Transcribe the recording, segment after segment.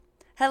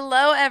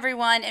Hello,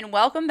 everyone, and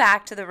welcome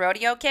back to the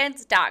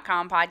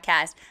RodeoKids.com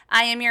podcast.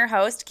 I am your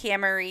host,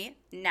 Cam-Marie,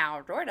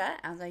 now Rorda,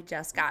 as I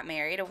just got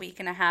married a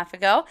week and a half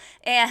ago,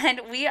 and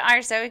we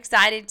are so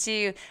excited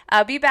to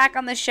be back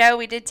on the show.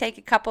 We did take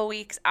a couple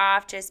weeks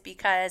off just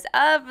because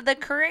of the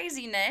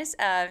craziness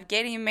of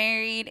getting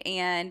married,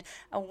 and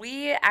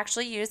we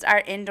actually used our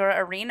indoor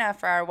arena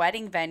for our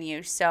wedding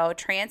venue, so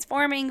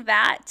transforming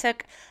that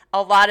took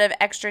a lot of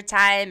extra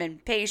time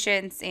and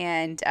patience,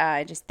 and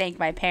I just thank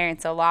my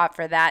parents a lot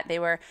for that. They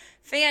were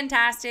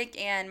fantastic,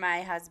 and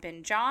my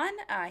husband John,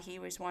 he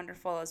was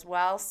wonderful as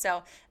well.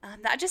 So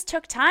that just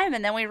took time,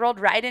 and then we rolled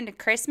right into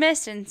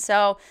Christmas, and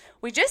so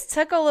we just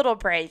took a little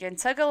break and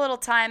took a little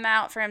time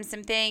out from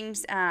some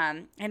things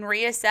and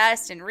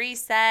reassessed and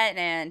reset,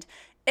 and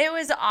it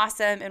was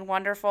awesome and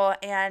wonderful.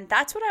 And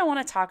that's what I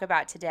want to talk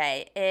about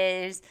today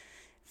is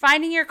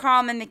finding your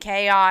calm in the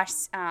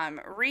chaos,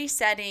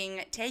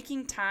 resetting,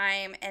 taking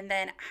time, and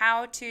then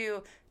how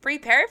to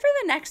prepare for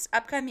the next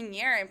upcoming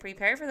year and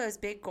prepare for those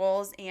big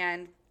goals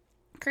and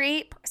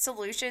create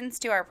solutions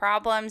to our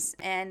problems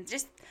and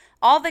just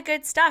all the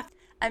good stuff.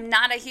 I'm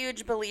not a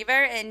huge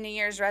believer in New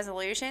Year's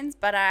resolutions,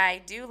 but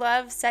I do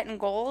love setting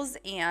goals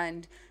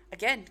and,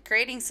 again,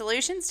 creating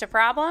solutions to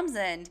problems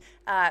and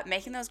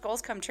making those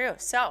goals come true.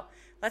 So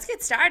let's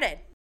get started.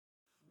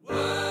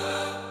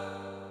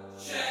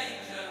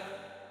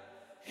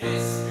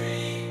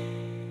 History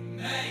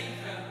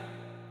maker,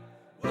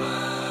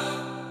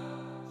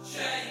 world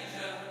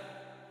changer,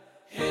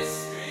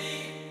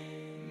 history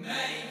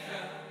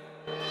maker.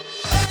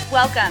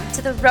 Welcome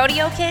to the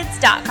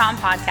RodeoKids.com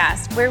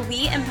podcast, where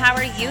we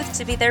empower youth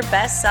to be their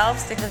best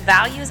selves through the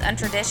values and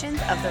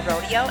traditions of the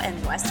rodeo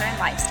and Western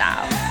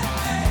lifestyle.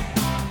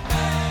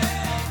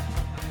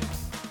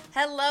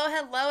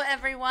 Hello,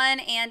 everyone,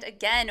 and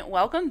again,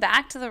 welcome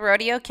back to the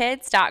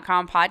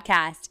RodeoKids.com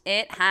podcast.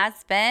 It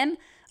has been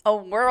a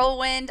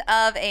whirlwind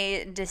of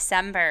a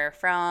December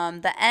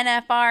from the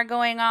NFR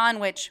going on,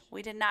 which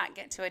we did not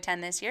get to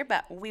attend this year,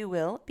 but we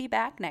will be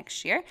back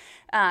next year.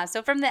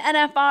 So from the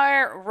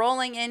NFR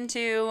rolling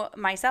into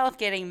myself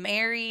getting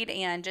married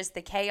and just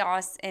the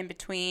chaos in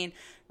between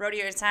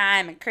rodeo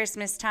time and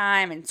Christmas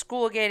time and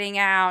school getting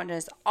out and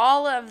just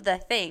all of the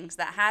things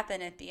that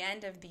happen at the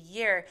end of the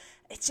year,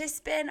 it's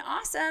just been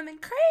awesome and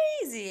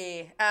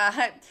crazy.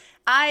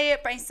 I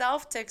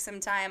myself took some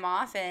time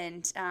off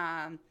and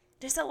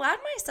just allowed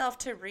myself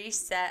to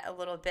reset a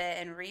little bit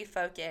and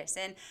refocus.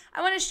 And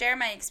I want to share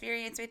my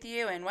experience with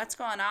you and what's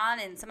going on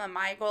and some of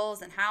my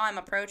goals and how I'm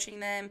approaching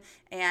them.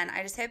 And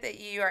I just hope that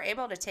you are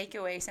able to take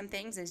away some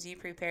things as you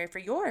prepare for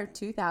your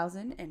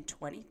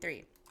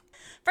 2023.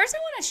 First, I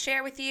want to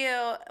share with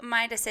you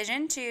my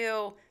decision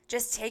to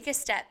just take a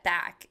step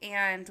back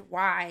and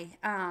why.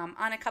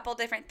 On a couple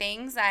different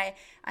things. I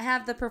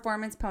have the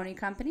Performance Pony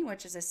Company,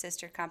 which is a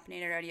sister company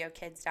to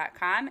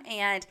RodeoKids.com,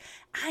 and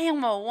I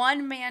am a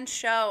one-man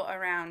show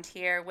around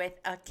here with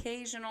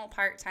occasional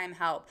part-time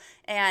help.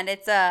 And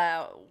it's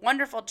a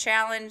wonderful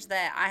challenge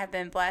that I have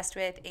been blessed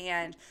with,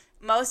 and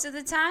most of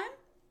the time,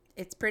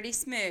 it's pretty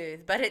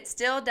smooth, but it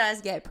still does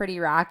get pretty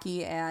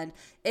rocky, and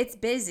it's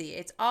busy.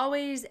 It's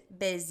always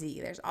busy.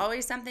 There's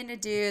always something to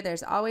do.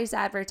 There's always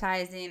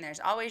advertising.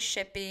 There's always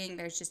shipping.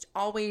 There's just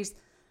always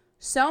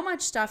so much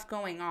stuff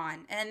going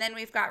on. And then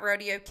we've got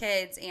Rodeo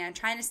Kids and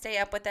trying to stay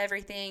up with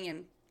everything.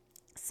 And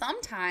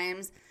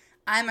sometimes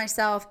I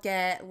myself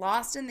get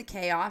lost in the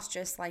chaos,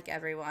 just like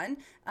everyone,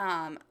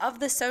 of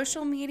the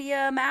social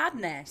media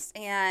madness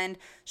and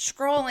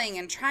scrolling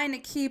and trying to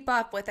keep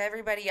up with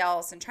everybody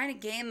else and trying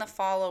to gain the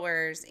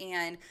followers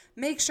and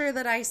make sure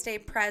that I stay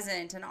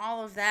present and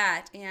all of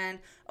that. And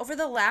over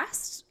the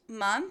last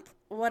month,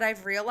 what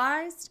I've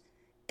realized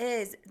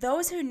is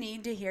those who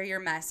need to hear your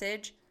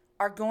message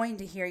are going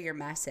to hear your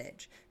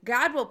message.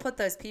 God will put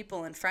those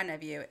people in front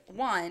of you.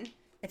 One,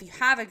 if you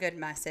have a good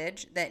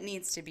message that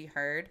needs to be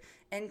heard.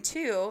 And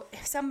two,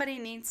 if somebody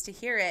needs to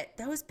hear it,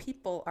 those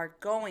people are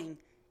going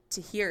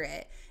to hear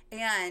it.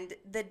 And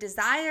the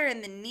desire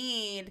and the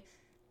need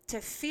to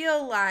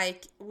feel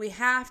like we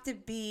have to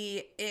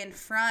be in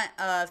front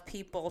of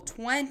people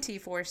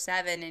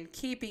 24/7 and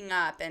keeping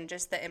up and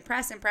just the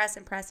impress. I'm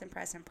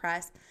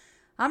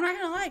not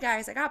going to lie,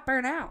 guys, I got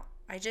burnt out.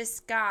 I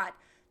just got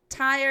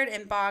tired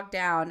and bogged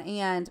down.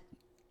 And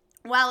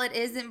while it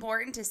is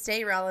important to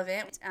stay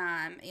relevant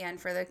and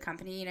for the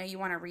company, you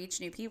want to reach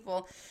new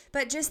people,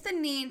 but just the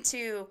need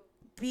to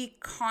be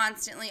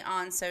constantly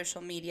on social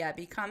media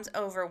becomes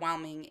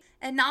overwhelming.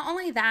 And not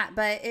only that,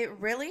 but it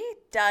really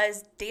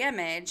does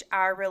damage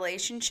our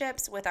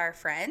relationships with our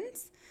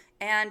friends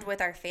and with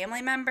our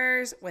family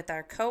members, with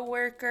our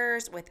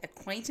coworkers, with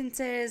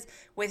acquaintances,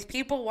 with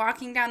people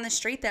walking down the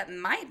street that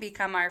might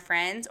become our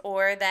friends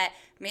or that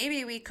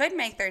maybe we could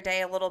make their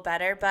day a little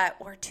better, but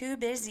we're too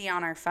busy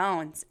on our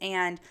phones.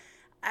 And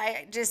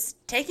I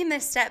just taking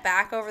this step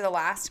back over the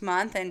last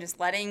month and just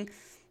letting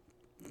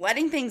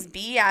things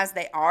be as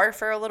they are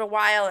for a little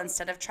while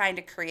instead of trying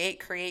to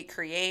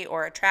create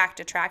or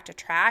attract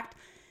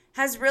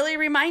has really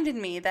reminded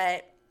me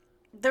that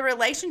the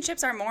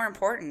relationships are more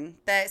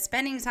important, that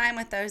spending time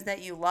with those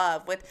that you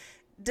love, with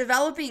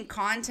developing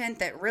content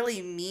that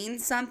really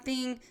means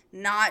something,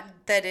 not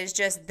that is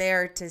just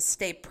there to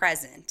stay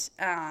present.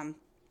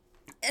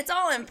 It's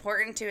all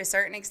important to a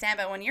certain extent,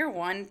 but when you're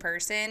one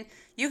person,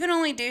 you can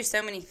only do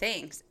so many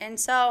things. And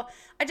so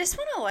I just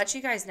want to let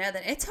you guys know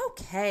that it's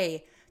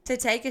okay to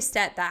take a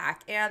step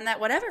back, and that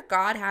whatever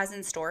God has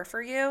in store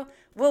for you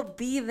will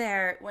be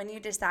there when you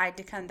decide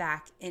to come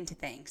back into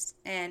things,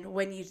 and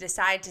when you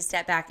decide to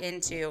step back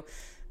into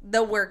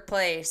the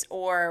workplace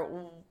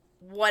or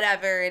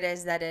whatever it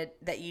is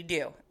that you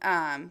do.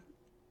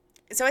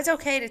 So it's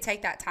okay to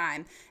take that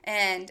time.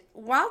 And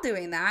while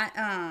doing that,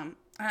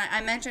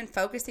 I mentioned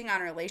focusing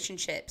on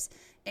relationships.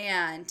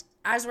 And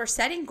as we're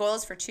setting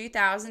goals for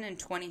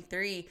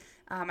 2023,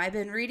 I've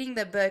been reading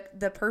the book,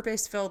 The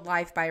Purpose-Filled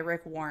Life by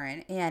Rick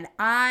Warren, and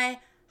I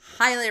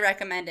highly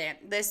recommend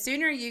it. The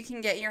sooner you can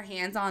get your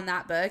hands on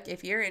that book,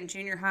 if you're in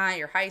junior high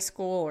or high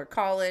school or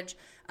college,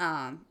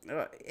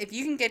 if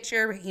you can get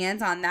your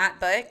hands on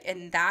that book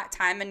in that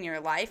time in your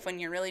life when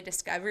you're really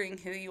discovering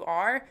who you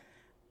are,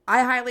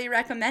 I highly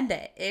recommend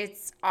it.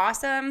 It's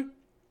awesome.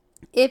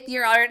 If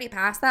you're already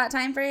past that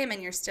time frame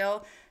and you're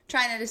still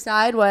trying to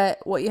decide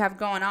what you have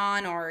going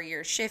on, or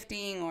you're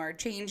shifting or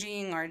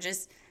changing, or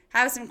just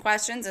have some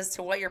questions as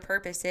to what your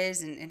purpose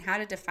is and how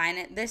to define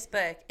it, this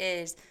book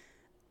is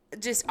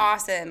just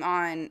awesome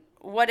on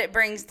what it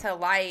brings to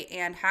light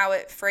and how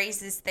it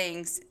phrases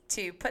things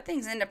to put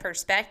things into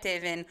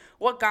perspective, and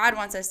what God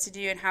wants us to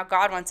do and how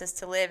God wants us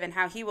to live, and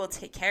how he will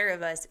take care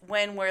of us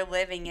when we're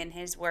living in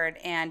his word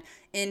and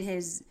in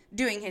his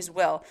doing his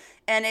will.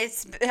 And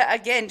it's,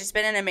 again, just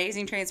been an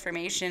amazing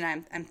transformation.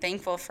 I'm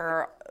thankful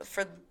for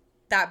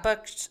that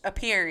book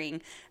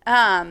appearing.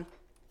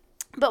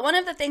 But one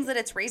of the things that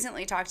it's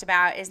recently talked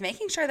about is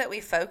making sure that we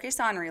focus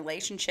on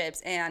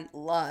relationships and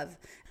love.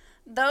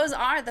 Those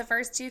are the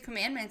first two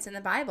commandments in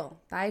the Bible.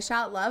 Thou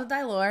shalt love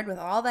thy Lord with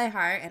all thy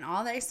heart and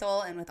all thy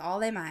soul and with all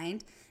thy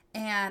mind.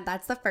 And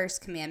that's the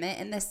first commandment.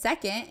 And the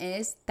second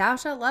is thou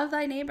shalt love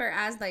thy neighbor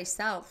as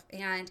thyself.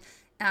 And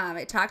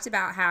it talked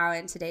about how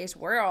in today's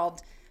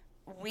world,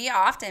 we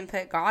often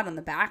put God on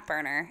the back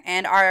burner,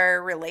 and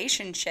our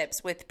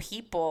relationships with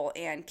people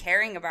and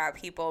caring about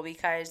people,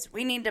 because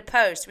we need to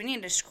post, we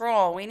need to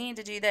scroll, we need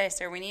to do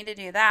this, or we need to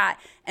do that,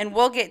 and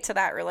we'll get to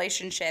that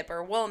relationship,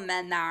 or we'll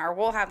mend that, or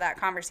we'll have that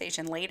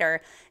conversation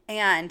later.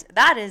 And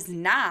that is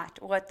not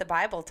what the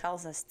Bible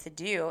tells us to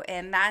do,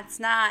 and that's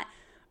not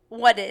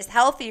what is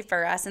healthy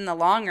for us in the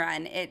long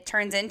run. It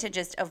turns into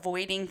just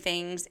avoiding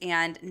things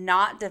and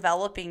not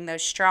developing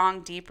those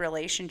strong, deep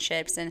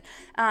relationships. And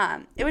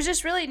it was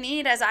just really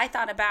neat as I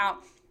thought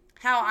about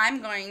how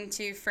I'm going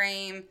to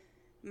frame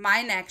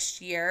my next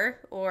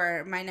year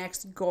or my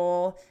next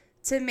goal,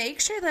 to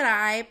make sure that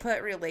I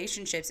put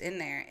relationships in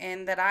there,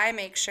 and that I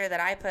make sure that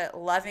I put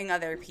loving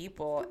other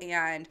people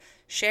and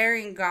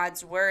sharing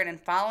God's word and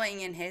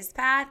following in his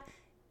path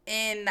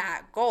in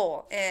that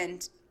goal.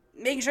 And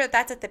making sure that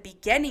that's at the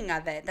beginning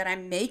of it, that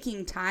I'm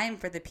making time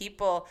for the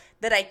people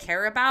that I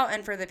care about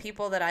and for the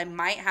people that I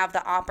might have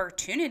the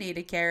opportunity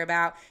to care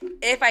about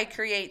if I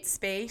create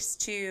space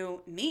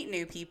to meet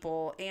new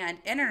people and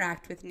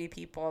interact with new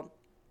people.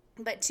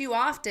 But too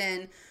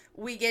often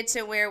we get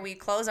to where we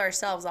close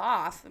ourselves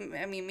off,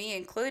 I mean, me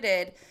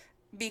included,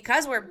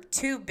 because we're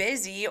too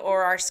busy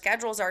or our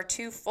schedules are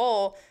too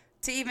full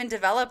to even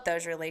develop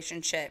those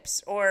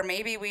relationships. Or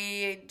maybe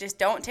we just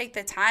don't take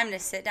the time to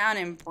sit down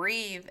and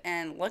breathe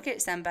and look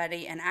at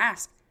somebody and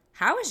ask,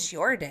 how is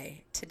your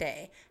day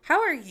today?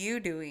 How are you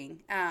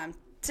doing?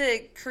 To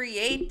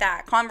create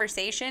that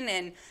conversation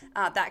and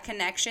that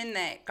connection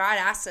that God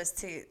asks us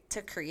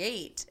to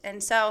create.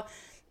 And so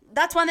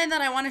that's one thing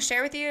that I want to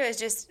share with you, is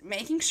just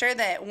making sure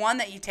that, one,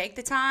 that you take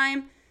the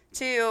time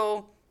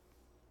to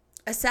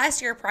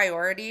assess your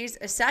priorities,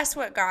 assess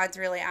what God's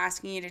really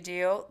asking you to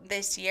do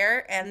this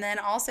year, and then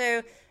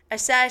also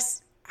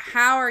assess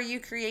how are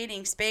you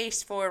creating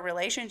space for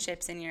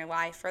relationships in your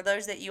life, for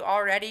those that you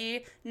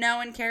already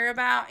know and care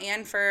about,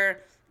 and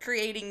for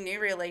creating new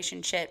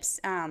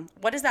relationships.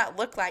 What does that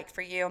look like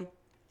for you?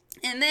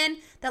 And then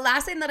the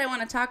last thing that I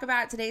want to talk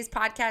about, today's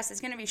podcast is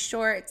going to be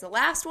short. It's the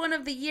last one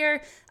of the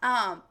year,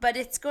 but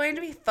it's going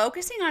to be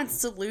focusing on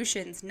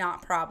solutions,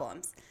 not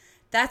problems.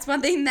 That's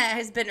one thing that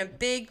has been a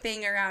big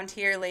thing around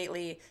here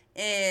lately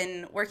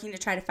in working to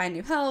try to find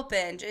new help,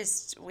 and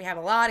just we have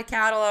a lot of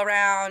cattle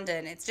around,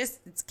 and it's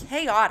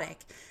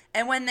chaotic.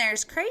 And when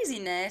there's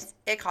craziness,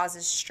 it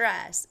causes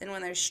stress. And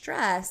when there's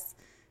stress,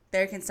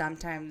 there can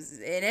sometimes,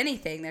 in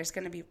anything, there's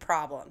going to be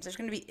problems. There's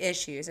going to be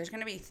issues. There's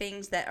going to be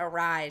things that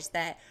arise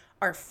that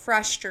are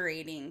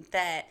frustrating,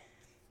 that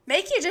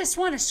make you just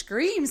want to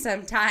scream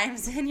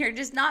sometimes, and you're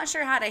just not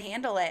sure how to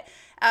handle it.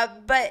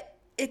 But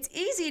it's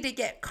easy to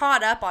get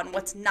caught up on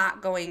what's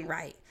not going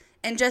right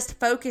and just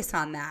focus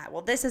on that.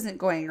 Well, this isn't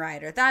going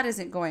right, or that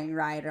isn't going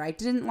right, or I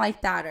didn't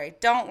like that, or I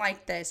don't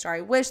like this, or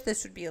I wish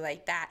this would be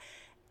like that.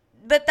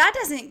 But that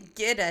doesn't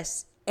get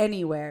us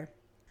anywhere.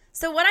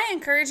 So what I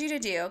encourage you to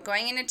do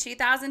going into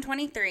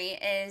 2023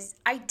 is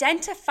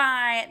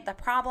identify the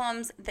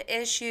problems,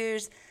 the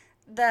issues,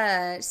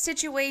 the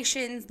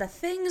situations, the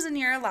things in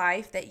your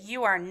life that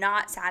you are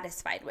not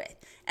satisfied with.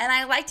 And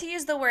I like to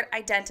use the word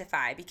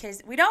identify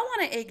because we don't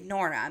want to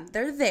ignore them.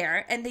 They're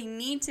there and they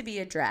need to be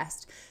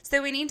addressed.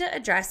 So we need to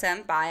address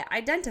them by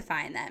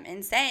identifying them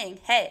and saying,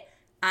 hey,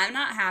 I'm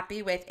not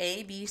happy with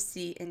A, B,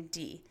 C, and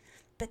D.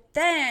 But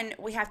then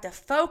we have to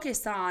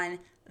focus on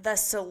the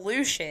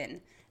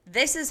solution.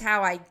 This is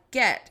how I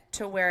get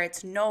to where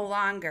it's no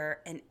longer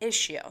an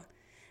issue.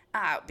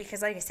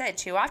 Because like I said,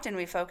 too often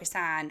we focus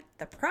on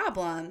the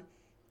problem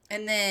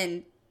and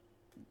then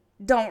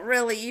don't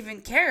really even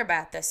care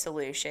about the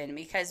solution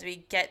because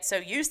we get so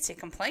used to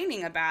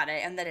complaining about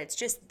it and that it's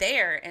just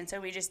there. And so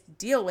we just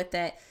deal with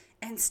it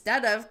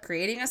instead of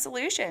creating a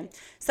solution.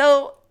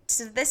 So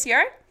this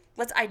year,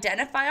 let's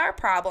identify our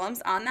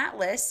problems on that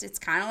list. It's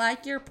kind of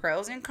like your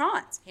pros and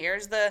cons.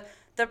 Here's the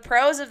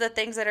pros of the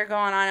things that are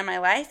going on in my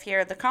life.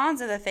 Here are the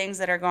cons of the things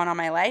that are going on in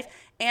my life.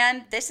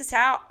 And this is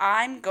how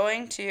I'm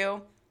going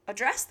to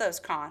address those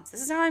cons.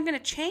 This is how I'm going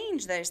to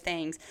change those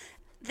things.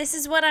 This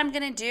is what I'm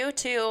going to do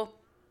to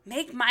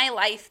make my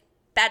life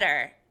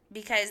better,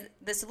 because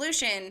the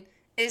solution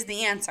is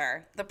the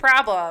answer. The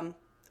problem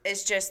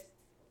is just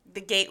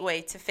the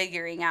gateway to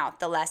figuring out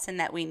the lesson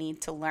that we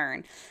need to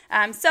learn.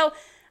 So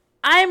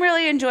I'm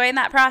really enjoying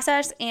that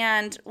process.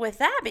 And with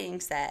that being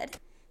said,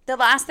 the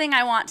last thing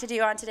I want to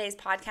do on today's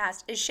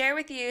podcast is share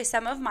with you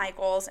some of my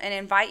goals and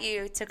invite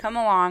you to come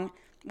along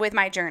with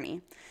my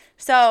journey.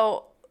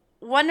 So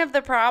one of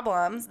the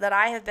problems that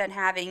I have been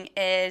having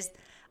is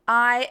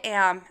I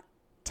am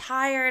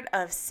tired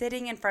of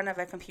sitting in front of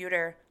a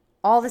computer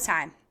all the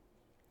time.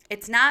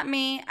 It's not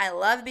me. I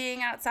love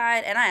being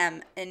outside, and I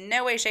am in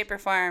no way, shape, or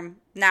form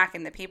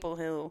knocking the people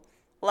who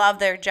love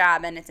their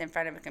job and it's in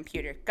front of a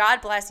computer.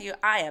 God bless you.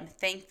 I am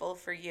thankful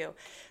for you.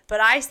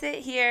 But I sit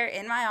here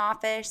in my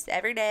office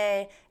every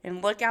day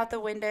and look out the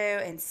window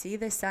and see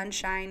the sun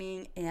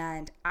shining,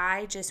 and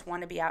I just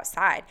want to be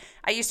outside.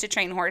 I used to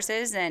train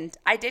horses, and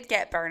I did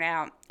get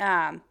burnout.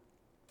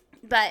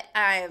 But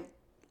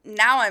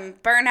now I'm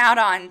burnt out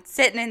on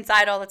sitting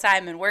inside all the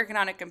time and working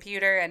on a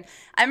computer, and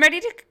I'm ready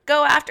to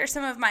go after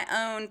some of my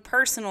own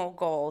personal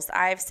goals.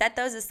 I've set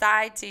those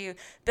aside to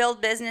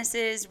build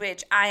businesses,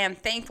 which I am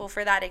thankful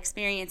for that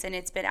experience, and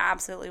it's been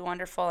absolutely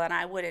wonderful, and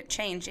I wouldn't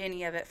change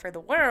any of it for the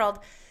world.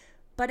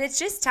 But it's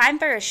just time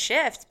for a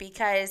shift,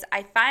 because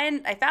I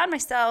found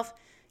myself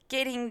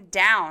getting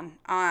down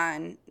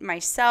on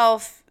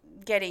myself,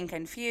 getting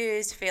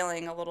confused,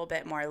 feeling a little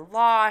bit more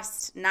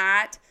lost,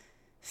 not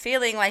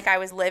feeling like I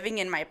was living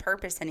in my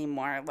purpose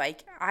anymore.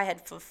 Like I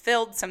had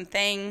fulfilled some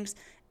things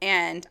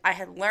and I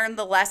had learned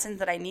the lessons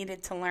that I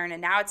needed to learn,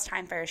 and now it's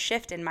time for a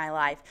shift in my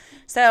life.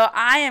 So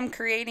I am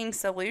creating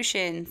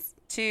solutions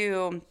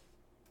to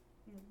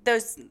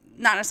those,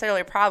 not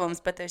necessarily problems,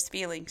 but those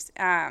feelings,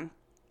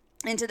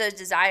 into those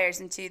desires,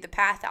 into the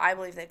path that I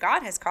believe that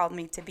God has called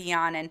me to be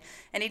on. And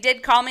he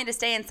did call me to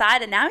stay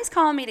inside, and now he's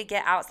calling me to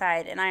get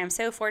outside. And I am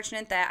so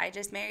fortunate that I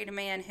just married a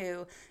man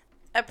who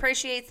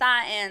appreciates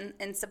that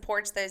and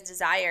supports those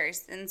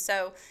desires. And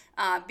so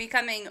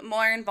becoming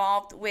more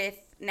involved with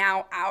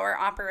now our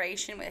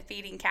operation with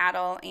feeding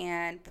cattle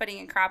and putting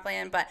in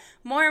cropland. But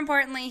more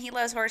importantly, he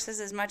loves horses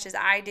as much as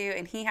I do,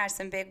 and he has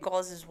some big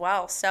goals as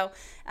well. So,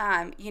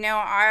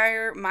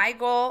 our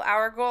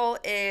goal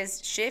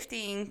is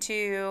shifting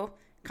to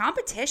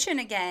competition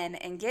again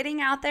and getting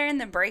out there in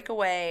the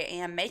breakaway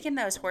and making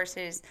those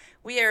horses.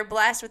 We are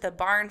blessed with a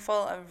barn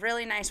full of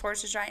really nice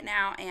horses right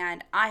now,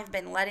 and I've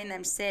been letting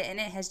them sit, and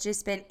it has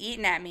just been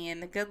eating at me,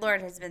 and the good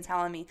Lord has been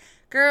telling me,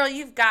 girl,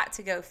 you've got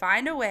to go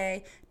find a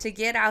way to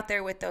get out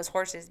there with those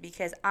horses,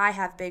 because I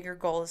have bigger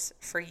goals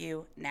for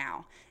you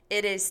now.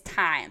 It is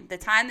time. The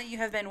time that you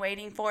have been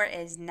waiting for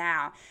is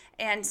now.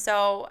 And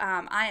so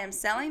I am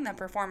selling the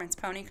Performance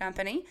Pony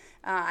Company.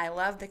 I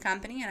love the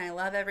company and I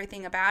love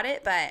everything about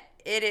it, but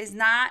it is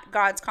not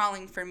God's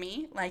calling for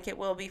me like it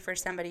will be for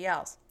somebody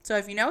else. So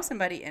if you know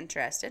somebody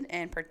interested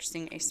in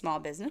purchasing a small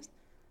business,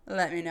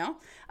 let me know.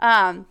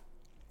 But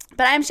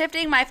I'm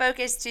shifting my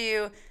focus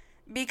to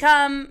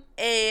become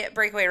a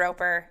breakaway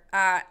roper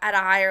at a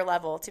higher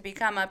level, to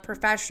become a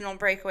professional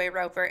breakaway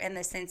roper in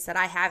the sense that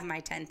I have my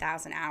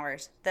 10,000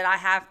 hours, that I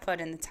have put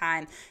in the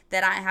time,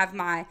 that I have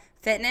my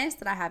fitness,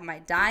 that I have my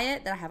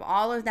diet, that I have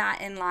all of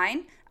that in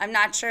line. I'm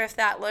not sure if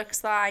that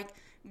looks like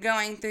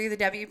going through the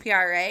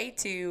WPRA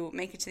to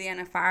make it to the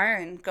NFR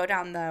and go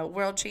down the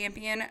world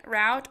champion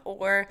route,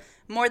 or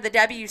more the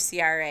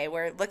WCRA.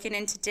 We're looking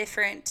into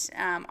different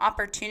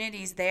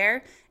opportunities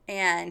there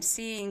and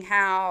seeing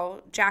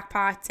how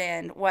jackpots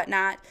and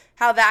whatnot,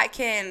 how that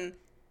can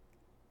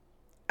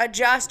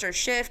adjust or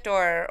shift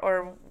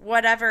or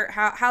whatever,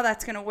 how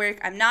that's going to work.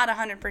 I'm not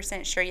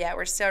 100% sure yet.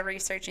 We're still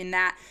researching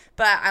that.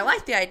 But I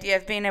like the idea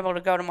of being able to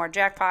go to more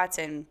jackpots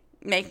and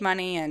make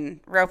money and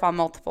rope on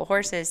multiple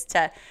horses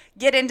to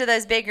get into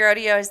those big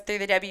rodeos through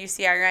the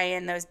WCRA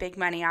and those big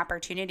money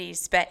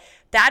opportunities. But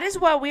that is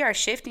what we are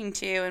shifting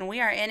to, and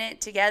we are in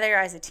it together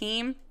as a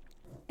team.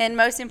 And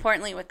most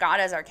importantly, with God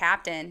as our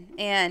captain.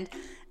 And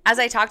as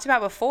I talked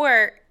about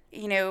before,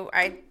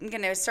 I'm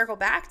going to circle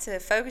back to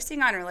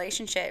focusing on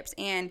relationships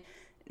and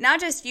not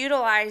just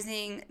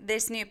utilizing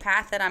this new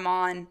path that I'm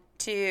on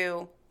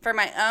for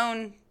my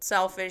own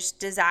selfish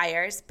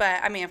desires.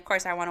 But I mean, of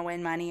course, I want to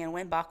win money and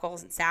win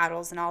buckles and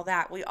saddles and all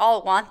that. We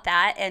all want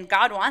that, and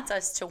God wants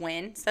us to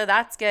win, so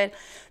that's good.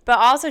 But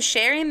also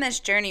sharing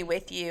this journey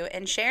with you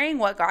and sharing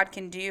what God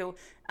can do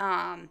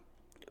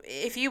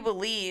if you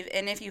believe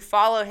and if you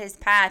follow his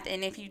path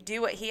and if you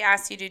do what he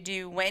asks you to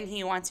do when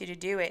he wants you to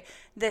do it.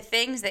 The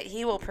things that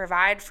he will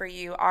provide for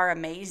you are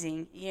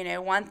amazing.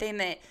 One thing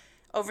that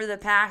over the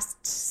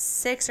past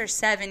 6 or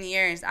 7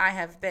 years, I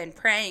have been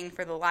praying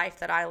for the life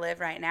that I live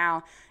right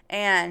now.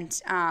 And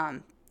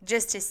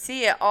just to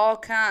see it all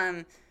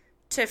come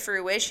to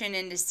fruition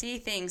and to see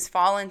things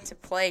fall into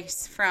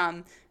place,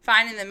 from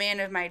finding the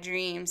man of my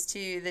dreams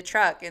to the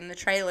truck and the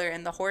trailer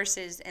and the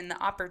horses and the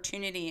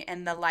opportunity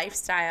and the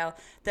lifestyle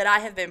that I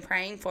have been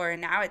praying for,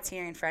 and now it's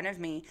here in front of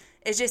me,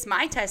 is just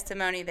my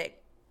testimony that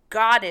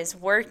God is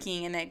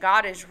working and that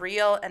God is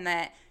real and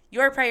that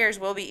your prayers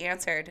will be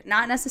answered.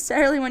 Not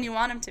necessarily when you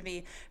want them to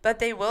be, but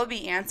they will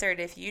be answered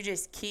if you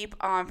just keep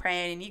on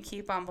praying and you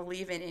keep on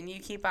believing and you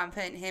keep on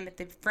putting him at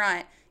the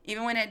front,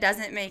 even when it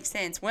doesn't make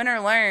sense. Win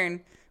or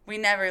learn, we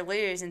never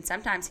lose, and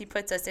sometimes he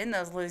puts us in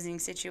those losing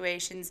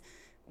situations,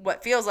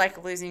 what feels like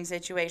a losing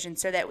situation,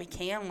 so that we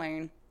can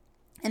learn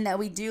and that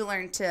we do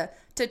learn to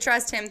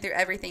trust him through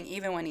everything,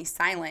 even when he's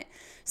silent.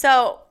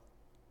 So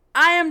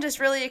I am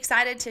just really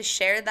excited to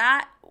share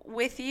that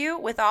with you,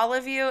 with all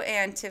of you,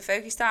 and to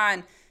focus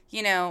on,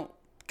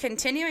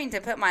 continuing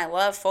to put my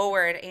love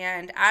forward.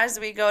 And as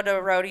we go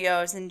to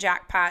rodeos and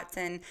jackpots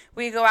and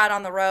we go out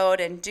on the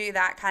road and do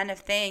that kind of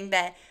thing,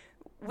 that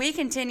we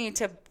continue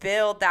to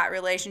build that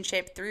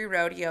relationship through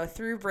rodeo,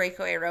 through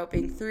breakaway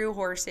roping, through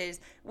horses,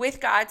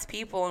 with God's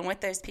people and with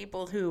those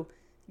people who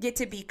get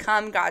to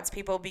become God's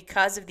people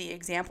because of the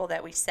example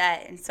that we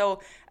set. And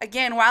so,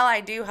 again, while I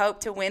do hope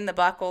to win the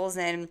buckles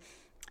and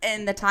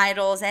the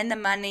titles and the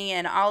money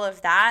and all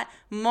of that,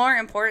 more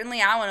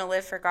importantly, I want to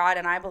live for God.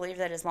 And I believe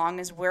that as long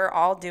as we're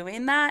all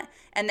doing that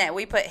and that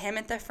we put him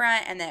at the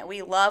front and that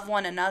we love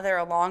one another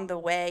along the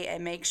way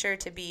and make sure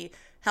to be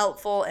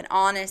helpful and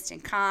honest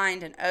and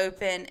kind and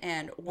open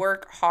and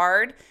work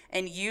hard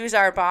and use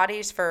our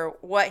bodies for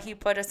what he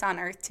put us on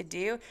earth to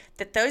do,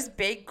 that those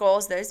big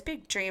goals, those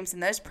big dreams,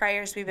 and those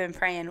prayers we've been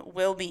praying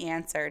will be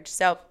answered.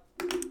 So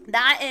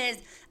that is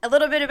a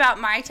little bit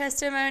about my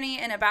testimony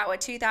and about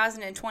what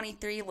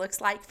 2023 looks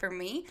like for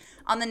me.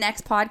 On the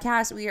next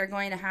podcast, we are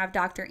going to have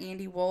Dr.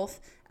 Andy Wolf,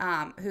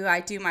 who I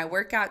do my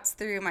workouts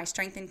through, my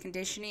strength and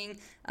conditioning,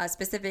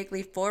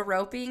 specifically for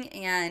roping,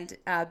 and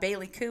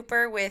Bailey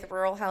Cooper with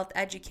Rural Health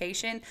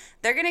Education.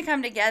 They're going to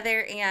come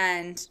together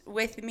and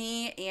with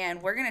me, and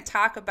we're going to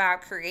talk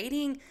about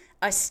creating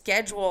a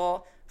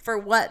schedule for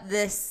what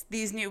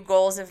these new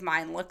goals of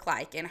mine look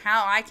like, and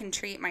how I can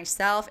treat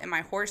myself and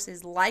my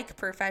horses like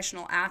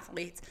professional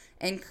athletes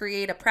and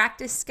create a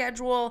practice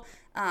schedule,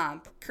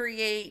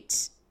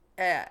 create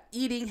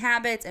eating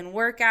habits and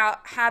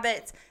workout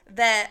habits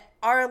that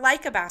are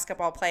like a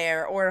basketball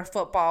player or a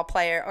football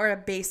player or a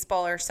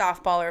baseball or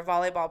softball or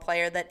volleyball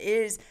player that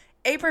is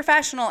a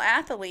professional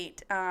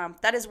athlete.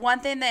 That is one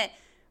thing that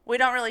we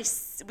don't really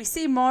we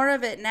see more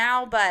of it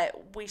now,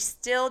 but we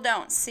still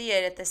don't see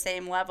it at the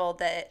same level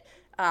that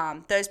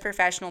those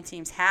professional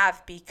teams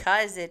have,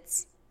 because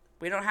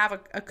we don't have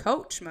a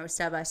coach,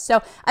 most of us.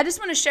 So I just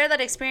want to share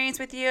that experience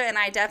with you, and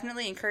I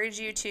definitely encourage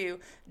you to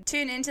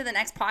tune into the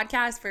next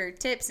podcast for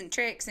tips and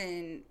tricks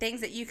and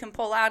things that you can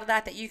pull out of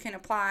that you can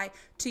apply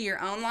to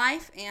your own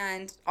life,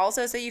 and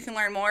also so you can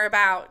learn more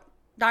about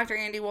Dr.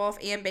 Andy Wolf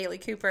and Bailey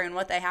Cooper and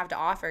what they have to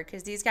offer,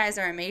 because these guys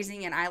are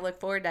amazing, and I look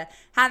forward to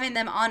having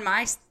them on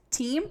my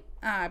team,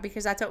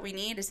 because that's what we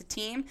need, is a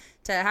team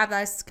to have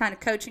this kind of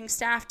coaching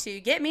staff to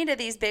get me to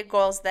these big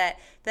goals that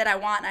I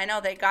want. And I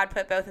know that God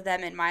put both of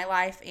them in my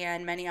life,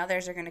 and many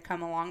others are going to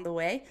come along the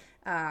way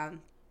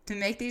to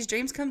make these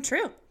dreams come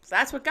true. So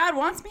that's what God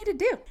wants me to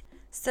do.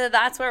 So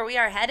that's where we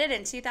are headed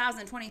in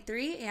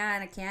 2023,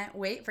 and I can't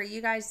wait for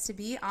you guys to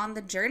be on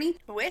the journey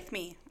with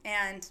me.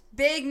 And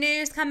big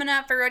news coming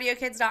up for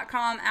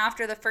RodeoKids.com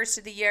after the first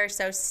of the year,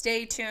 so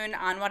stay tuned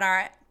on what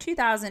our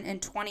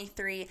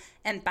 2023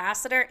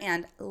 ambassador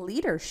and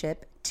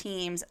leadership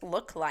teams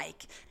look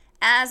like.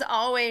 As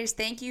always,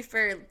 thank you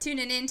for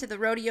tuning in to the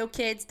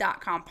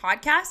RodeoKids.com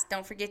podcast.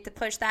 Don't forget to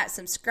push that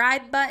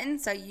subscribe button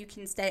so you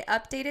can stay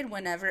updated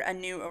whenever a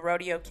new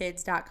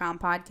RodeoKids.com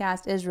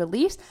podcast is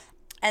released.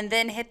 And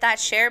then hit that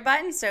share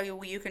button so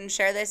you can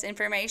share this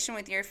information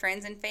with your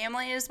friends and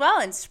family as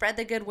well, and spread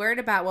the good word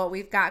about what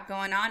we've got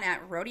going on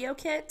at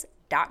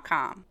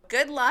RodeoKids.com.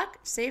 Good luck,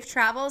 safe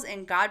travels,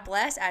 and God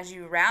bless as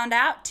you round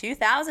out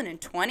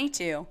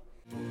 2022.